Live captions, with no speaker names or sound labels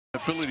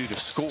ability to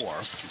score.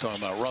 I'm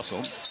talking about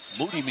Russell.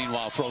 Moody,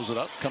 meanwhile, throws it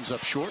up, comes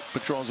up short,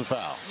 but draws a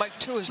foul. Mike,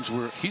 too, is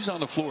where he's on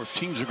the floor,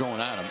 teams are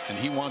going at him, and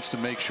he wants to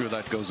make sure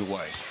that goes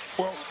away.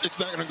 Well, it's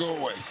not going to go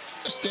away.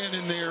 Stand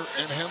in there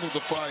and handle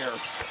the fire.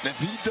 And if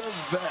he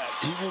does that,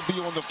 he will be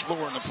on the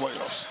floor in the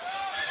playoffs.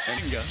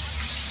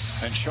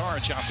 And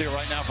Sharge out there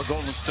right now for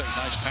Golden State.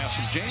 Nice pass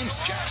from James.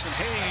 Jackson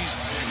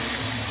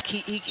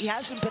Hayes. he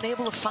hasn't been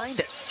able to find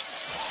it.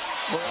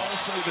 Well, I'll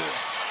say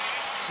this.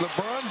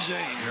 LeBron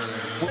James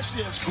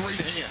actually has great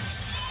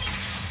hands.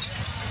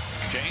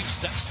 James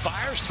sets,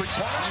 fires,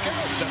 three-pointers good.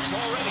 That's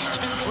already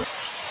 10.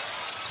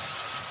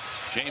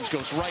 James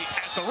goes right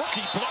at the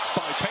rookie, blocked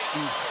by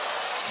Payton.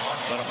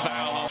 But a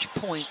foul.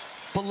 Point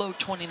below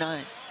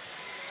 29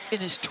 in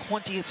his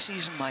 20th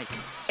season, Mike.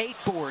 8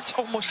 boards,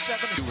 almost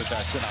 7. With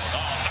that tonight.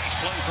 Oh, nice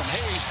play from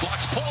Hayes.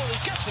 Blocks Paul. He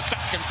gets it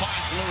back and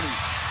finds Looney.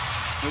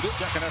 With his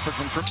second effort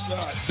from Chris.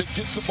 Shot that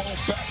gets the ball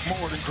back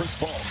more than Chris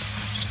Paul.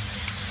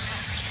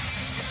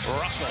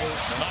 Russell,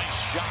 nice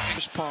shot.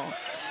 Chris Paul.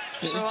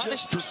 Yeah, he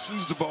just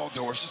pursues the ball,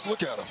 Doris. Just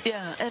look at him.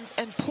 Yeah,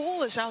 and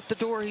Poole is out the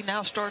door. He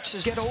now starts to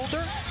get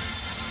older.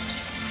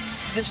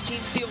 This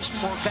team feels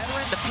more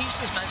veteran. The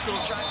pieces, nice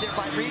little drive there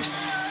by Reeves.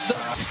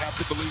 I have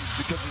to believe it's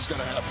because it's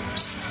going to happen.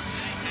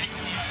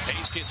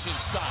 Hayes gets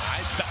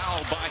inside,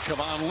 fouled by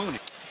Kevon Looney.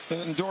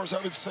 And Doris,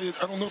 I would say,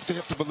 I don't know if they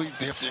have to believe,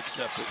 they have to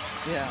accept it.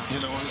 Yeah. You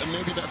know, and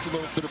maybe that's a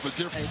little bit of a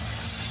difference.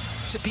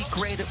 To be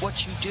great at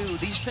what you do,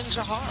 these things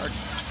are hard.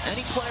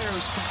 Any player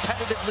who's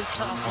competitively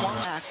tough, one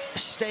back,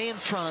 stay in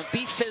front,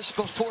 be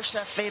physical, force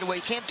that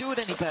fadeaway. Can't do it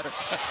any better.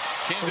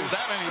 Can't do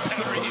that any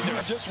better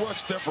either. Just watch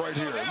Steph right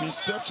here. I mean, he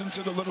steps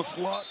into the little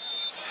slot,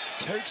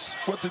 takes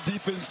what the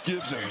defense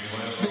gives him.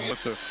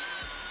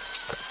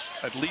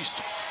 At least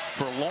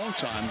for a long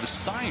time, the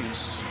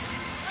science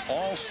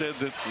all said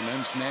that the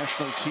men's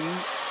national team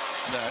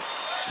that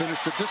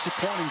finished a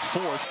disappointing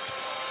 4th.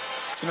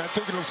 And I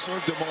think it'll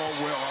serve them all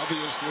well.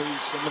 Obviously,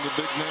 some of the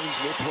big names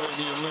will play in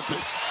the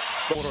Olympics.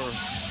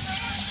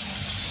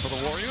 For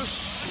the Warriors,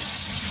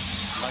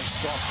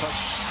 nice soft touch.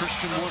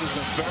 Christian Wood is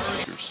a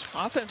very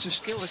offensive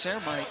skill is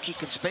there, Mike. He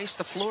can space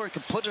the floor. He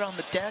can put it on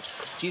the deck.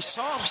 You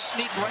saw him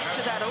sneak right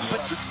to that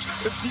open.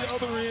 It's the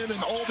other end,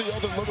 and all the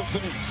other little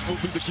things will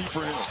be the key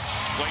for him.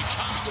 Klay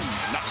Thompson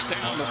knocks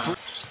down the 3.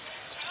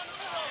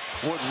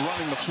 Wood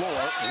running the floor,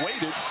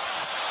 waited,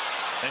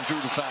 and drew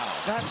the foul.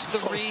 That's the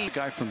read.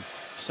 Guy from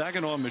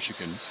Saginaw,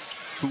 Michigan,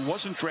 who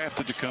wasn't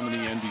drafted to come in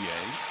the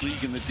NBA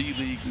league in the D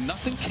League.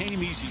 Nothing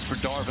came easy for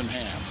Darvin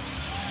Ham.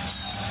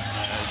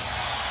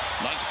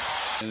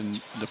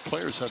 And the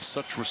players have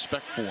such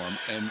respect for him,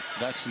 and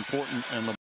that's important. And